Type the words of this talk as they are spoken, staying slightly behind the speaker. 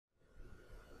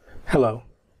Hello.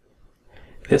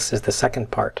 This is the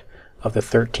second part of the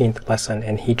 13th lesson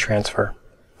in heat transfer.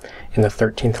 In the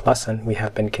 13th lesson, we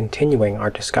have been continuing our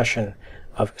discussion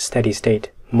of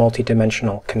steady-state,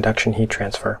 multidimensional conduction heat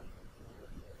transfer.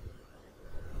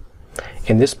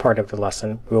 In this part of the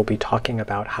lesson, we will be talking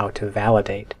about how to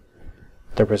validate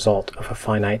the result of a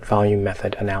finite volume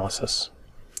method analysis.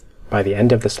 By the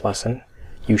end of this lesson,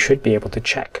 you should be able to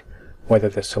check whether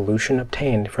the solution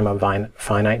obtained from a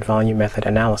finite volume method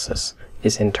analysis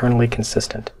is internally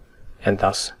consistent and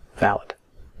thus valid.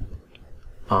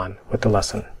 On with the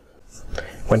lesson.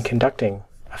 When conducting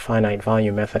a finite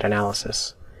volume method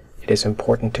analysis, it is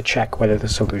important to check whether the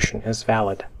solution is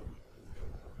valid.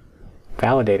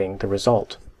 Validating the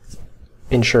result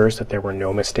ensures that there were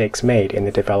no mistakes made in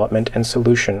the development and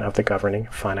solution of the governing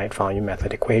finite volume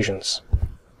method equations.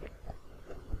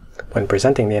 When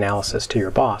presenting the analysis to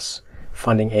your boss,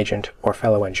 funding agent, or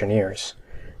fellow engineers,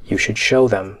 you should show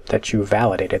them that you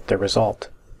validated the result.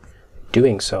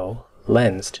 Doing so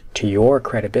lends to your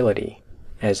credibility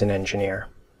as an engineer.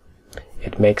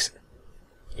 It makes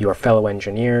your fellow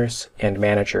engineers and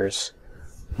managers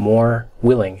more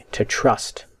willing to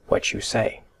trust what you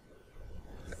say.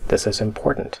 This is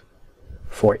important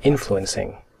for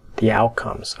influencing the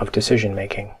outcomes of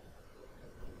decision-making.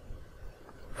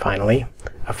 Finally,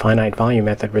 a finite volume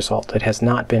method result that has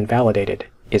not been validated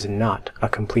is not a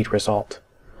complete result.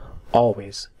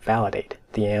 Always validate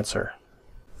the answer.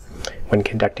 When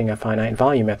conducting a finite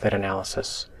volume method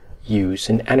analysis, use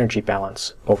an energy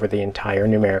balance over the entire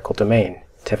numerical domain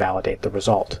to validate the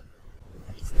result.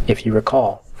 If you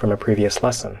recall from a previous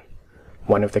lesson,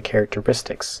 one of the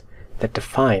characteristics that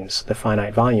defines the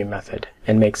finite volume method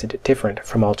and makes it different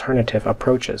from alternative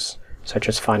approaches, such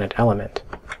as finite element,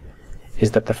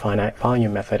 is that the finite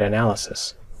volume method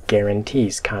analysis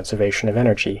guarantees conservation of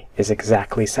energy is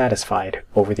exactly satisfied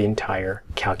over the entire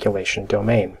calculation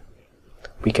domain.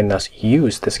 We can thus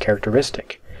use this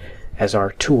characteristic as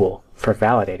our tool for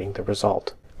validating the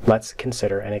result. Let's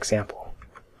consider an example.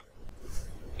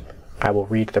 I will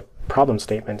read the problem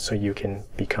statement so you can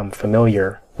become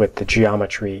familiar with the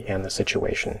geometry and the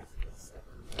situation.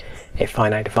 A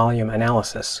finite volume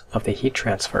analysis of the heat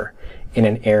transfer in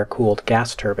an air-cooled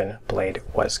gas turbine blade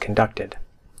was conducted.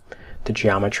 The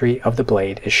geometry of the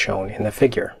blade is shown in the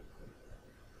figure.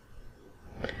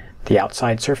 The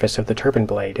outside surface of the turbine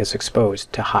blade is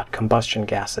exposed to hot combustion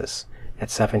gases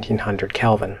at 1700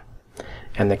 Kelvin,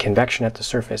 and the convection at the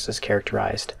surface is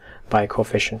characterized by a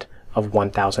coefficient of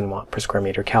 1000 watt per square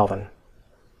meter Kelvin.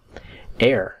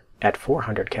 Air at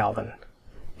 400 Kelvin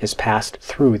is passed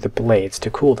through the blades to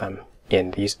cool them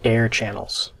in these air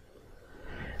channels.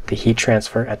 The heat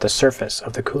transfer at the surface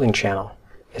of the cooling channel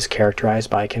is characterized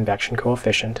by a convection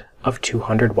coefficient of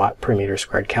 200 watt per meter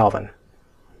squared Kelvin.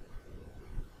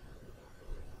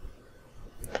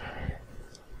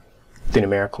 The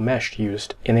numerical mesh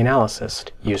used in the analysis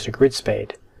used a grid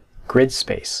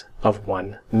space of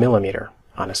 1 millimeter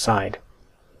on a side.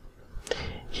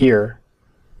 Here,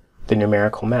 the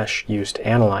numerical mesh used to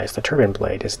analyze the turbine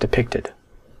blade is depicted.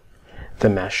 The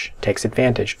mesh takes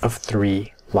advantage of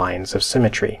 3 lines of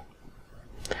symmetry.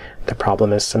 The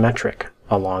problem is symmetric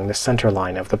along the center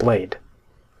line of the blade.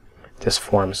 This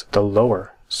forms the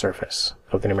lower surface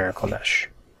of the numerical mesh.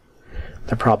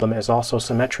 The problem is also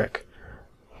symmetric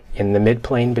in the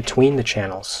midplane between the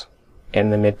channels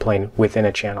and the midplane within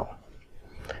a channel.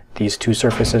 These two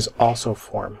surfaces also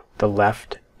form the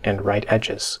left and right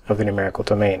edges of the numerical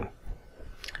domain.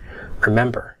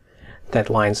 Remember that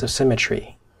lines of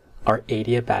symmetry are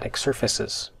adiabatic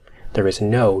surfaces. There is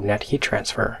no net heat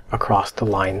transfer across the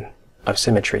line of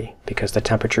symmetry because the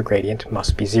temperature gradient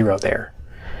must be 0 there.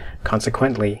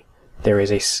 Consequently, there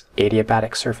is an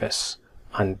adiabatic surface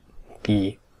on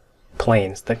the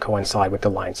planes that coincide with the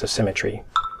lines of symmetry.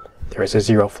 There is a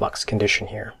 0 flux condition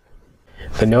here.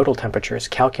 The nodal temperatures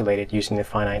calculated using the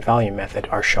finite volume method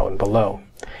are shown below.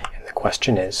 And the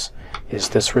question is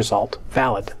this result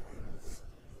valid?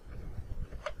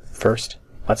 First,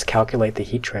 let's calculate the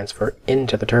heat transfer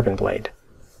into the turbine blade.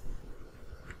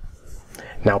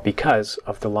 Now, because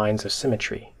of the lines of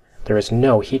symmetry, there is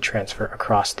no heat transfer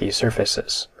across these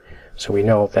surfaces, so we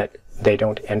know that they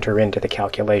don't enter into the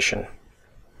calculation.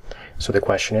 So the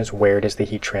question is, where does the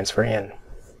heat transfer in?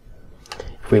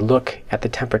 If we look at the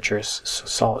temperatures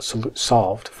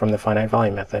solved from the finite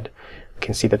volume method, we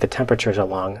can see that the temperatures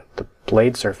along the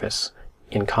blade surface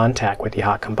in contact with the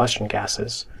hot combustion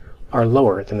gases are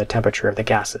lower than the temperature of the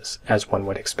gases, as one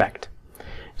would expect.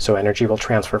 So energy will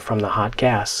transfer from the hot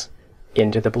gas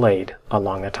into the blade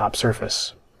along the top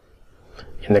surface.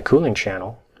 In the cooling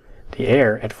channel, the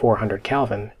air at 400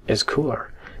 Kelvin is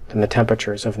cooler than the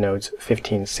temperatures of nodes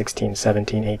 15, 16,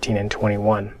 17, 18, and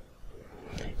 21.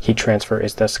 Heat transfer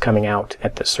is thus coming out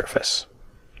at this surface.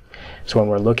 So when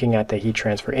we're looking at the heat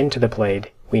transfer into the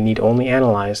blade, we need only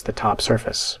analyze the top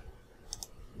surface.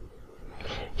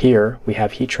 Here we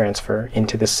have heat transfer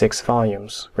into the 6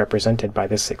 volumes, represented by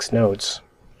the 6 nodes.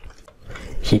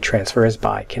 Heat transfer is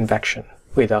by convection.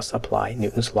 We thus apply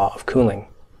Newton's law of cooling.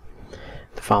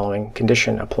 The following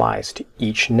condition applies to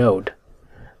each node.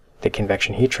 The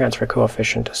convection heat transfer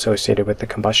coefficient associated with the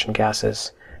combustion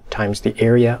gases times the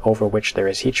area over which there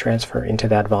is heat transfer into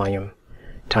that volume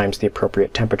times the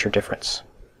appropriate temperature difference.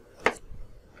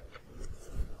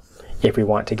 If we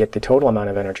want to get the total amount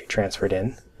of energy transferred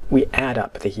in, we add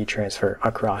up the heat transfer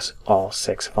across all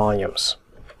 6 volumes.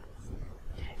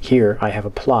 Here I have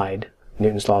applied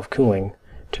Newton's law of cooling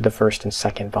to the first and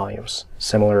second volumes.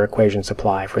 Similar equations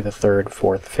apply for the third,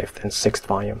 fourth, fifth, and sixth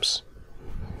volumes.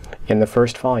 In the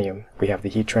first volume, we have the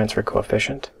heat transfer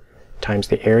coefficient times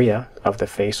the area of the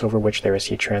face over which there is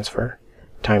heat transfer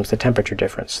times the temperature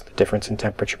difference, the difference in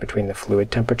temperature between the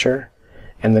fluid temperature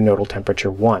and the nodal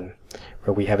temperature 1,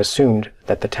 where we have assumed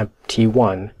that the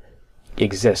T1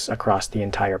 exists across the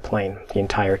entire plane. The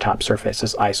entire top surface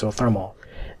is isothermal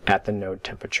at the node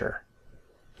temperature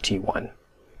T1.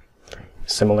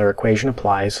 Similar equation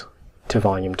applies to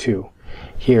volume 2.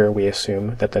 Here we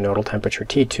assume that the nodal temperature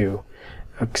T2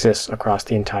 exists across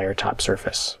the entire top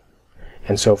surface,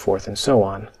 and so forth and so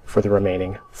on for the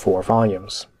remaining 4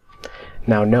 volumes.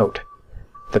 Now note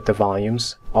that the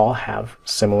volumes all have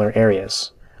similar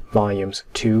areas. Volumes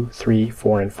 2, 3,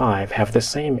 4, and 5 have the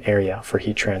same area for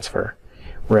heat transfer,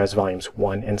 whereas volumes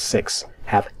 1 and 6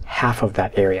 have half of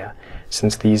that area,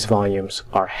 since these volumes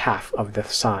are half of the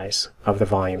size of the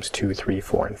volumes 2, 3,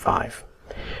 4, and 5.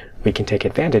 We can take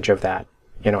advantage of that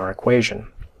in our equation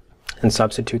and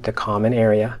substitute the common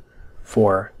area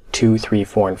for 2, 3,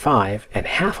 4, and 5 and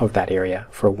half of that area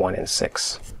for 1 and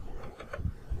 6.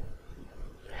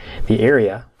 The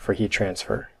area for heat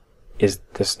transfer is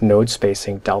this node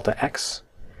spacing delta x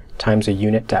times a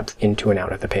unit depth into and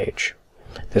out of the page.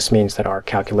 This means that our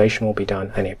calculation will be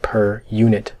done on a per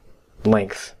unit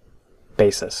length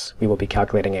basis. We will be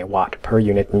calculating a watt per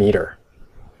unit meter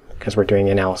because we're doing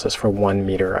the analysis for 1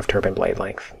 meter of turbine blade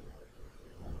length.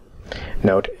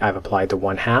 Note, I've applied the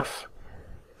 1/2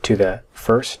 to the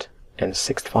first and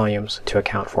sixth volumes to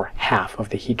account for half of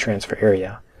the heat transfer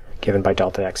area given by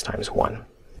delta x times 1.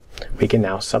 We can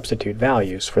now substitute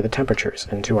values for the temperatures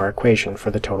into our equation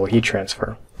for the total heat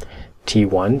transfer.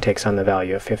 T1 takes on the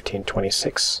value of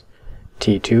 1526,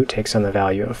 T2 takes on the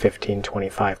value of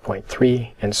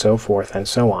 1525.3, and so forth and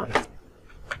so on.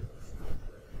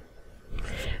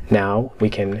 Now we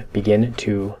can begin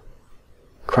to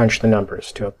crunch the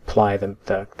numbers, to apply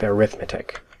the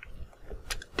arithmetic.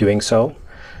 Doing so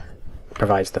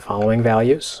provides the following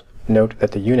values. Note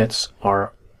that the units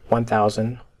are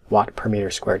 1000 watt per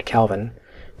meter squared Kelvin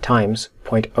times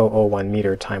 0.001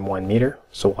 meter times 1 meter.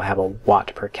 So we'll have a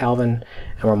watt per Kelvin,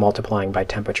 and we're multiplying by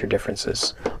temperature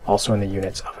differences, also in the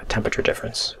units of a temperature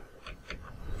difference.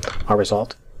 Our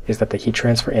result is that the heat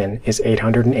transfer in is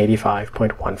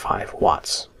 885.15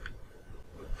 watts.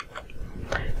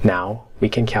 Now we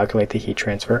can calculate the heat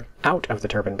transfer out of the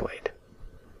turbine blade.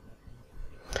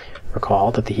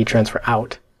 Recall that the heat transfer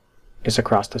out is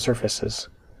across the surfaces,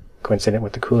 coincident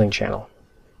with the cooling channel.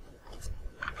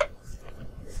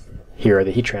 Here are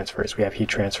the heat transfers. We have heat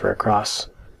transfer across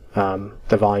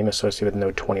the volume associated with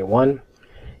node 21,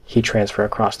 heat transfer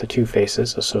across the 2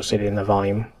 faces associated in the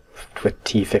volume with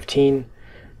T15,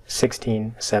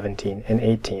 16, 17, and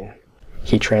 18.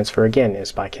 Heat transfer again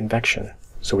is by convection,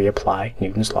 so we apply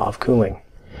Newton's law of cooling.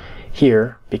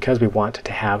 Here, because we want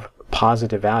to have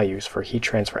positive values for heat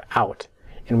transfer out,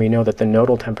 and we know that the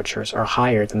nodal temperatures are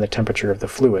higher than the temperature of the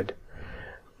fluid,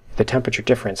 the temperature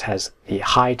difference has the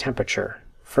high temperature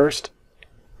first,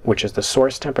 which is the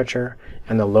source temperature,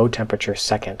 and the low temperature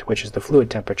second, which is the fluid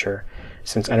temperature,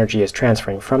 since energy is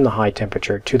transferring from the high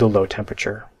temperature to the low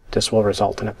temperature. This will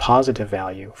result in a positive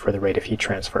value for the rate of heat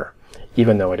transfer,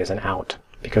 even though it is an out,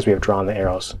 because we have drawn the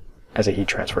arrows as a heat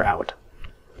transfer out.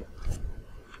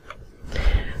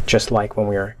 Just like when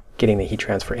we are getting the heat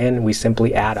transfer in, we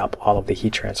simply add up all of the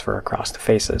heat transfer across the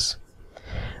faces.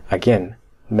 Again,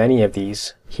 many of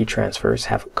these heat transfers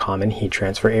have common heat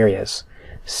transfer areas.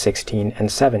 16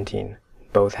 and 17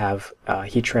 both have a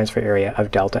heat transfer area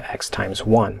of delta x times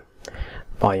 1.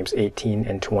 Volumes 18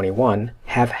 and 21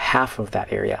 have half of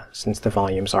that area, since the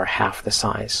volumes are half the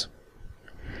size.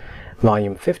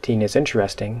 Volume 15 is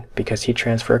interesting because heat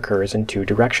transfer occurs in 2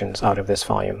 directions out of this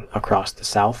volume, across the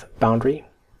south boundary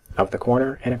of the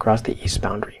corner and across the east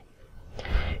boundary.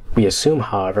 We assume,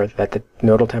 however, that the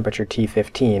nodal temperature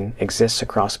T15 exists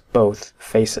across both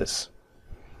faces.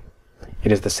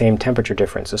 It is the same temperature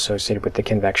difference associated with the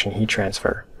convection heat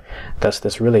transfer. Thus,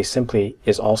 this really simply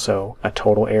is also a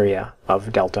total area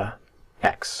of delta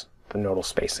X, the nodal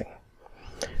spacing.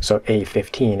 So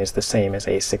A15 is the same as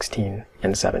A16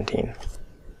 and 17.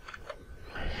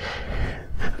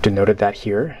 I've denoted that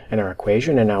here in our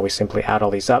equation, and now we simply add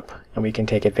all these up, and we can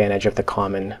take advantage of the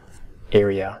common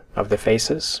area of the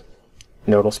faces.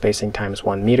 Nodal spacing times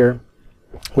 1 meter.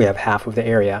 We have half of the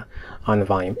area on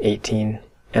volume 18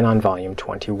 and on volume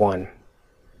 21.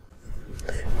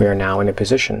 We are now in a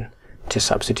position to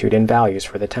substitute in values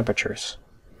for the temperatures.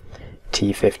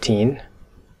 T15,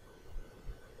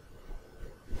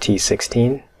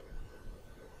 T16,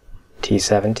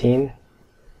 T17,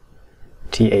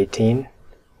 T18,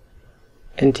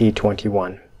 and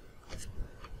T21.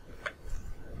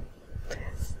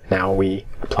 Now we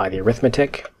apply the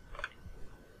arithmetic,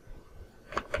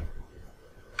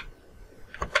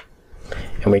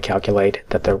 and we calculate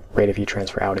that the rate of heat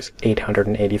transfer out is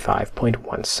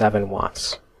 885.17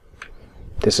 watts.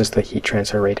 This is the heat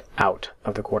transfer rate out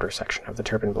of the quarter section of the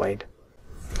turbine blade.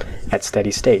 At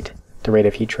steady state, the rate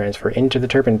of heat transfer into the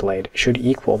turbine blade should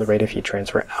equal the rate of heat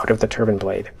transfer out of the turbine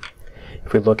blade.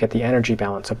 If we look at the energy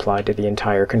balance applied to the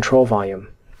entire control volume,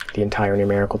 the entire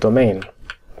numerical domain,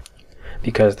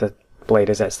 because the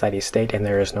blade is at steady state and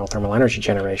there is no thermal energy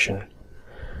generation,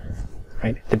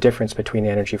 right? The difference between the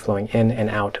energy flowing in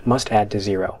and out must add to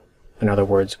 0. In other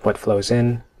words, what flows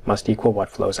in must equal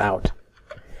what flows out.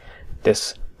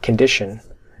 This condition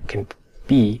can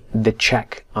be the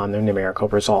check on the numerical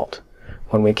result.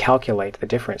 When we calculate the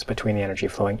difference between the energy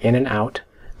flowing in and out,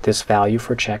 this value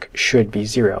for check should be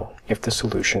 0 if the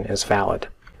solution is valid.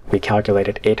 We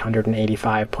calculated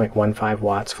 885.15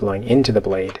 watts flowing into the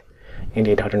blade and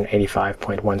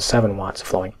 885.17 watts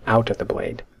flowing out of the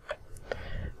blade.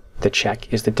 The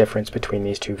check is the difference between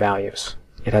these two values.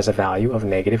 It has a value of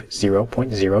negative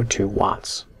 0.02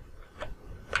 watts.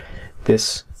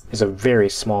 This is a very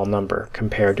small number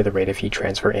compared to the rate of heat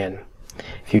transfer in.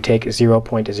 If you take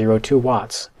 0.02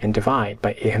 watts and divide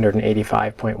by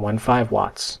 885.15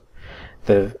 watts,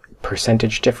 the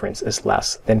percentage difference is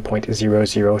less than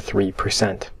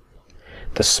 0.003%.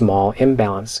 The small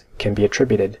imbalance can be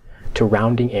attributed to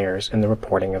rounding errors in the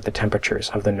reporting of the temperatures,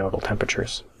 of the nodal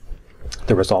temperatures.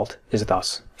 The result is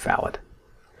thus valid.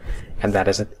 And that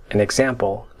is an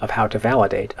example of how to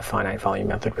validate a finite volume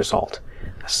method result.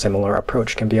 A similar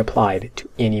approach can be applied to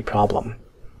any problem.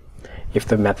 If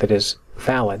the method is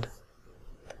valid,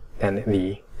 then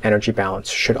the energy balance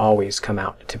should always come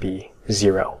out to be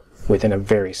 0 within a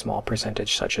very small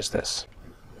percentage such as this.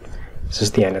 This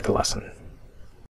is the end of the lesson.